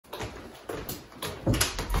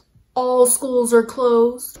All schools are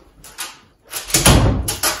closed.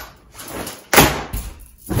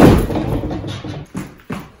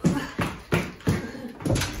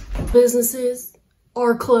 Businesses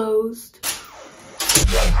are closed.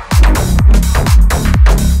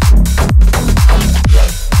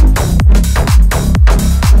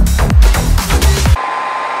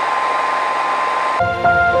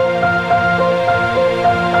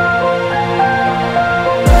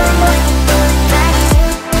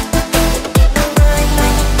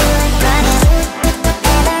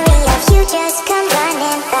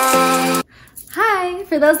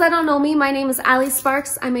 For those that don't know me, my name is Ali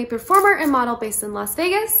Sparks. I'm a performer and model based in Las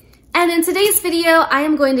Vegas. And in today's video, I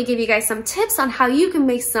am going to give you guys some tips on how you can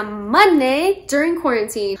make some money during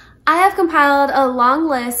quarantine. I have compiled a long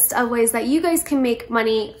list of ways that you guys can make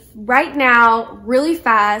money right now, really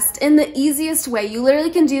fast, in the easiest way. You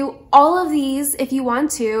literally can do all of these if you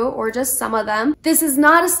want to, or just some of them. This is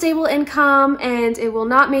not a stable income and it will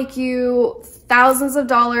not make you thousands of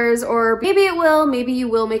dollars, or maybe it will, maybe you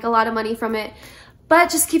will make a lot of money from it. But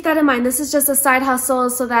just keep that in mind. This is just a side hustle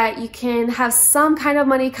so that you can have some kind of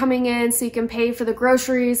money coming in so you can pay for the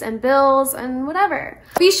groceries and bills and whatever.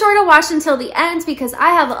 Be sure to watch until the end because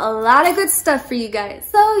I have a lot of good stuff for you guys.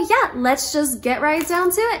 So yeah, let's just get right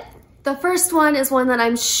down to it. The first one is one that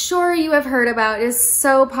I'm sure you have heard about. It is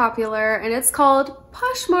so popular and it's called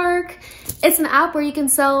Poshmark. It's an app where you can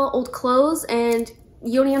sell old clothes and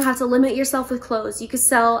you don't even have to limit yourself with clothes. You could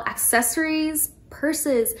sell accessories,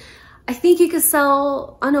 purses. I think you could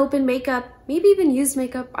sell unopened makeup, maybe even used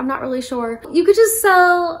makeup, I'm not really sure. You could just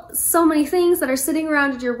sell so many things that are sitting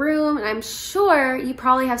around in your room, and I'm sure you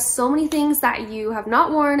probably have so many things that you have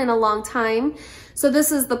not worn in a long time. So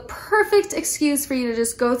this is the perfect excuse for you to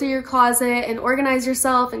just go through your closet and organize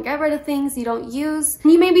yourself and get rid of things you don't use.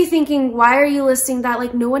 And you may be thinking, why are you listing that?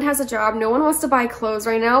 Like, no one has a job, no one wants to buy clothes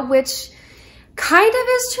right now, which kind of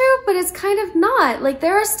is true, but it's kind of not. Like,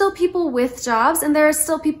 there are still people with jobs and there are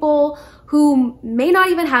still people who may not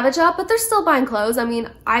even have a job, but they're still buying clothes. I mean,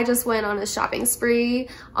 I just went on a shopping spree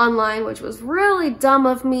online, which was really dumb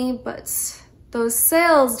of me, but those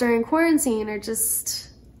sales during quarantine are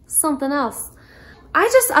just something else. I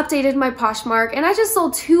just updated my Poshmark and I just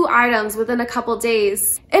sold 2 items within a couple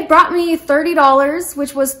days. It brought me $30,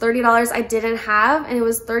 which was $30 I didn't have, and it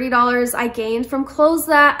was $30 I gained from clothes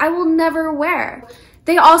that I will never wear.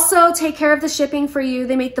 They also take care of the shipping for you.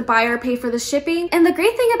 They make the buyer pay for the shipping. And the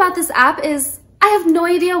great thing about this app is, I have no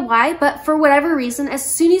idea why, but for whatever reason, as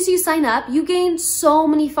soon as you sign up, you gain so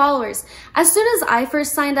many followers. As soon as I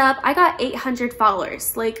first signed up, I got 800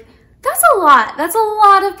 followers. Like, that's a lot. That's a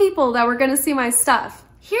lot of people that were gonna see my stuff.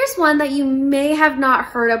 Here's one that you may have not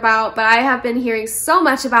heard about, but I have been hearing so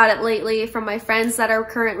much about it lately from my friends that are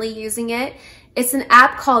currently using it. It's an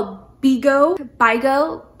app called Bigo,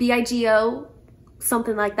 B-I-G-O,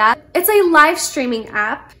 something like that. It's a live streaming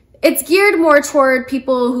app. It's geared more toward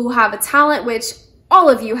people who have a talent, which all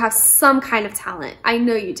of you have some kind of talent. I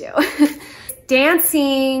know you do.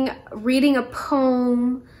 Dancing, reading a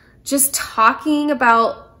poem, just talking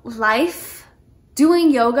about life, doing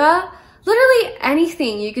yoga, literally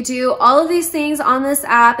anything. You could do all of these things on this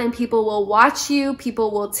app and people will watch you, people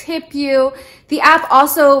will tip you. The app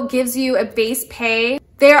also gives you a base pay.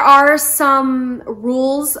 There are some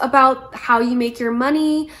rules about how you make your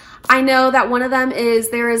money. I know that one of them is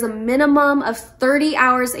there is a minimum of 30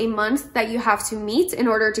 hours a month that you have to meet in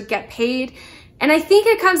order to get paid. And I think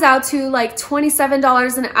it comes out to like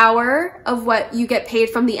 $27 an hour of what you get paid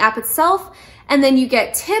from the app itself. And then you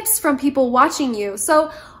get tips from people watching you. So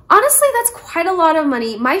honestly, that's quite a lot of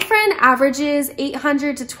money. My friend averages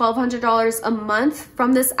 $800 to $1,200 a month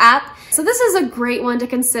from this app. So this is a great one to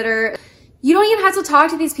consider. You don't even have to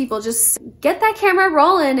talk to these people. Just get that camera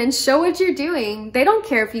rolling and show what you're doing. They don't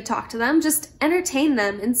care if you talk to them. Just entertain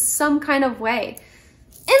them in some kind of way.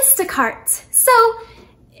 Instacart. So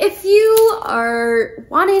if you are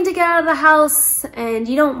wanting to get out of the house and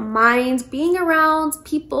you don't mind being around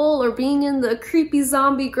people or being in the creepy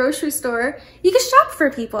zombie grocery store, you can shop for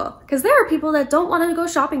people because there are people that don't want to go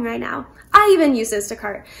shopping right now. I even use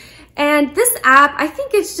Instacart. And this app, I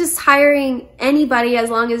think it's just hiring anybody as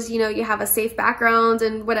long as, you know, you have a safe background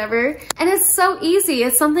and whatever. And it's so easy.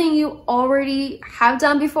 It's something you already have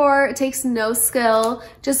done before. It takes no skill.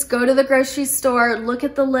 Just go to the grocery store, look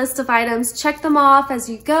at the list of items, check them off as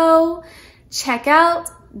you go, check out,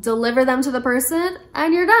 deliver them to the person,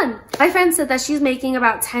 and you're done. My friend said that she's making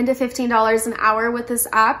about $10 to $15 an hour with this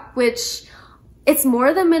app, which it's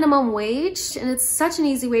more than minimum wage, and it's such an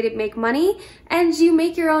easy way to make money, and you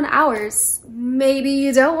make your own hours. Maybe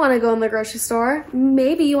you don't want to go in the grocery store.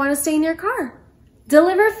 Maybe you want to stay in your car.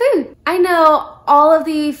 Deliver food. I know all of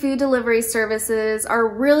the food delivery services are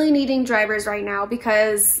really needing drivers right now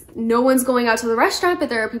because no one's going out to the restaurant, but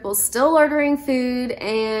there are people still ordering food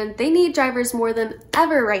and they need drivers more than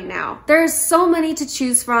ever right now. There's so many to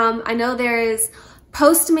choose from. I know there is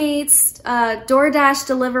Postmates, DoorDash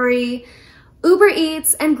delivery, Uber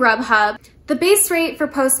Eats, and Grubhub. The base rate for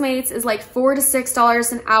Postmates is like $4 to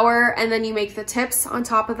 $6 an hour, and then you make the tips on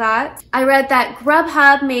top of that. I read that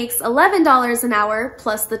Grubhub makes $11 an hour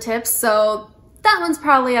plus the tips, so that one's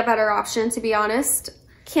probably a better option, to be honest.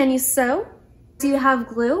 Can you sew? Do you have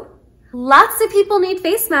glue? Lots of people need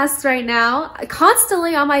face masks right now.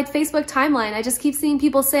 Constantly on my Facebook timeline, I just keep seeing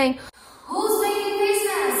people saying, "Who's making face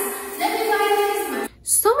masks? Let me buy a face mask."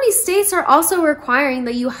 So many states are also requiring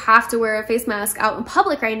that you have to wear a face mask out in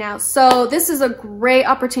public right now. So this is a great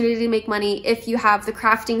opportunity to make money if you have the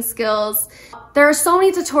crafting skills. There are so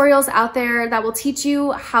many tutorials out there that will teach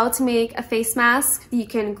you how to make a face mask. You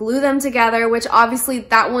can glue them together, which obviously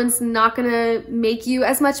that one's not gonna make you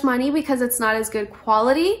as much money because it's not as good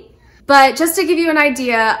quality. But just to give you an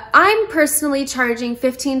idea, I'm personally charging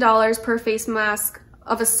 $15 per face mask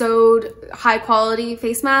of a sewed high quality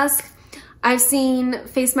face mask. I've seen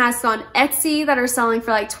face masks on Etsy that are selling for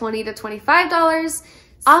like $20 to $25.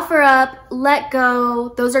 OfferUp,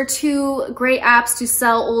 Letgo, those are two great apps to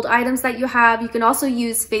sell old items that you have. You can also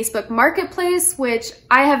use Facebook Marketplace, which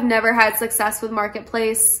I have never had success with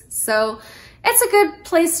Marketplace. So it's a good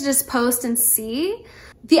place to just post and see.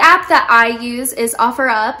 The app that I use is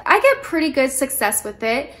OfferUp. I get pretty good success with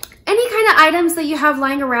it. Any kind of items that you have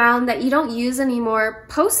lying around that you don't use anymore,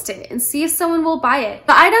 post it and see if someone will buy it.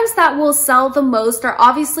 The items that will sell the most are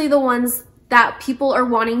obviously the ones that people are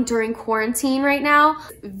wanting during quarantine right now.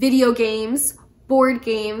 Video games, board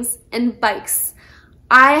games, and bikes.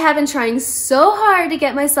 I have been trying so hard to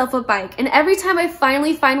get myself a bike, and every time I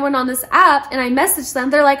finally find one on this app and I message them,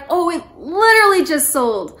 they're like, "Oh, it literally just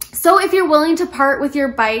sold." So if you're willing to part with your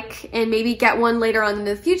bike and maybe get one later on in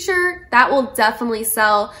the future, that will definitely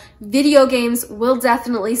sell. Video games will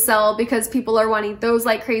definitely sell because people are wanting those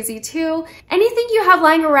like crazy too. Anything you have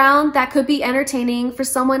lying around that could be entertaining for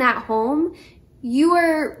someone at home, you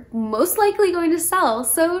are most likely going to sell.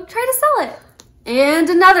 So try to sell it. And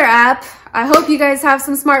another app, I hope you guys have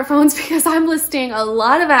some smartphones because I'm listing a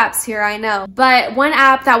lot of apps here, I know. But one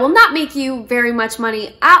app that will not make you very much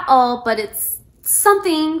money at all, but it's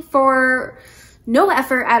something for no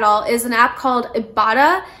effort at all, is an app called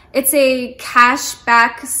Ibotta. It's a cash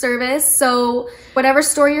back service. So whatever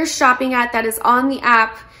store you're shopping at that is on the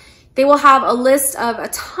app, they will have a list of a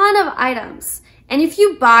ton of items. And if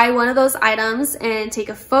you buy one of those items and take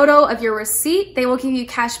a photo of your receipt, they will give you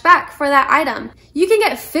cash back for that item. You can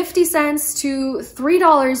get 50 cents to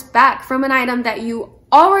 $3 back from an item that you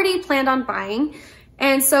already planned on buying.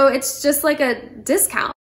 And so it's just like a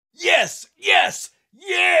discount. Yes, yes,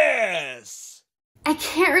 yes! I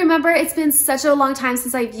can't remember, it's been such a long time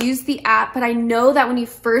since I've used the app, but I know that when you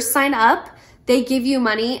first sign up, they give you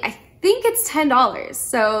money. I think it's $10,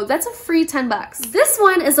 so that's a free 10 bucks. This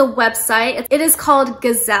one is a website. It is called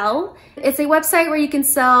Gazelle. It's a website where you can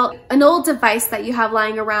sell an old device that you have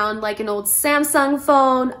lying around, like an old Samsung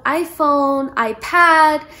phone, iPhone,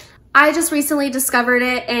 iPad. I just recently discovered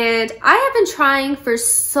it, and I have been trying for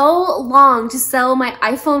so long to sell my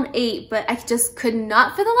iPhone 8, but I just could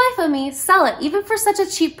not for the life of me sell it, even for such a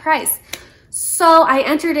cheap price. So I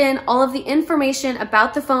entered in all of the information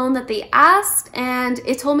about the phone that they asked, and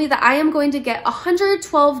it told me that I am going to get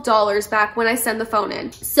 $112 back when I send the phone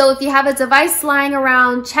in. So if you have a device lying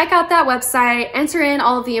around, check out that website, enter in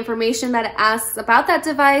all of the information that it asks about that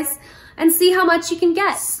device, and see how much you can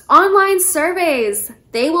get. Online surveys,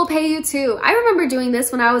 they will pay you too. I remember doing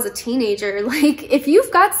this when I was a teenager. Like, if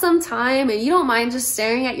you've got some time and you don't mind just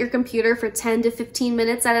staring at your computer for 10 to 15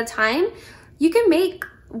 minutes at a time, you can make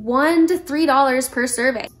 $1 to $3 per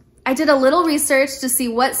survey. I did a little research to see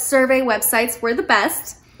what survey websites were the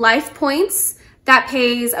best. Life Points, that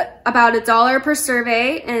pays about $1 per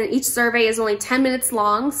survey, and each survey is only 10 minutes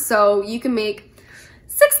long, so you can make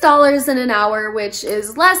 $6 in an hour, which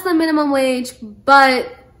is less than minimum wage,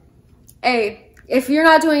 but hey, if you're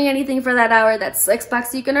not doing anything for that hour, that's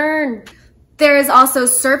 $6 you can earn. There is also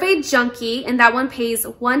Survey Junkie, and that one pays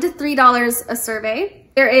 $1 to $3 a survey.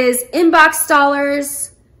 There is Inbox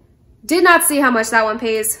Dollars. Did not see how much that one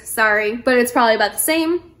pays, sorry, but it's probably about the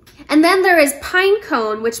same. And then there is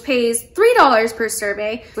Pinecone, which pays $3 per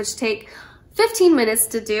survey, which take 15 minutes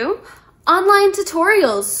to do. Online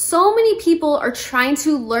tutorials. So many people are trying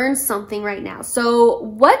to learn something right now. So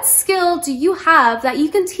what skill do you have that you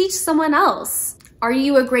can teach someone else? Are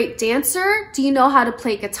you a great dancer? Do you know how to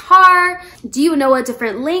play guitar? Do you know a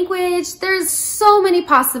different language? There's so many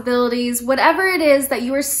possibilities. Whatever it is that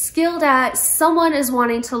you are skilled at, someone is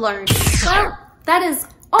wanting to learn. So that is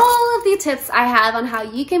all of the tips I have on how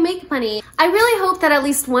you can make money. I really hope that at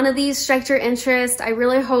least one of these striked your interest. I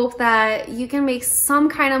really hope that you can make some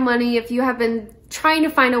kind of money if you have been trying to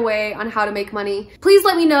find a way on how to make money. Please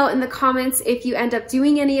let me know in the comments if you end up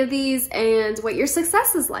doing any of these and what your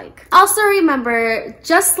success is like. Also remember,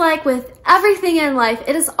 just like with everything in life,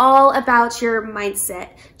 it is all about your mindset.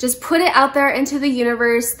 Just put it out there into the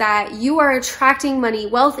universe that you are attracting money.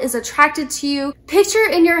 Wealth is attracted to you. Picture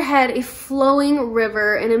in your head a flowing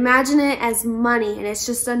river and imagine it as money, and it's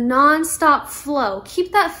just a non-stop flow.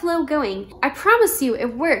 Keep that flow going. I promise you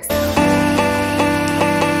it works.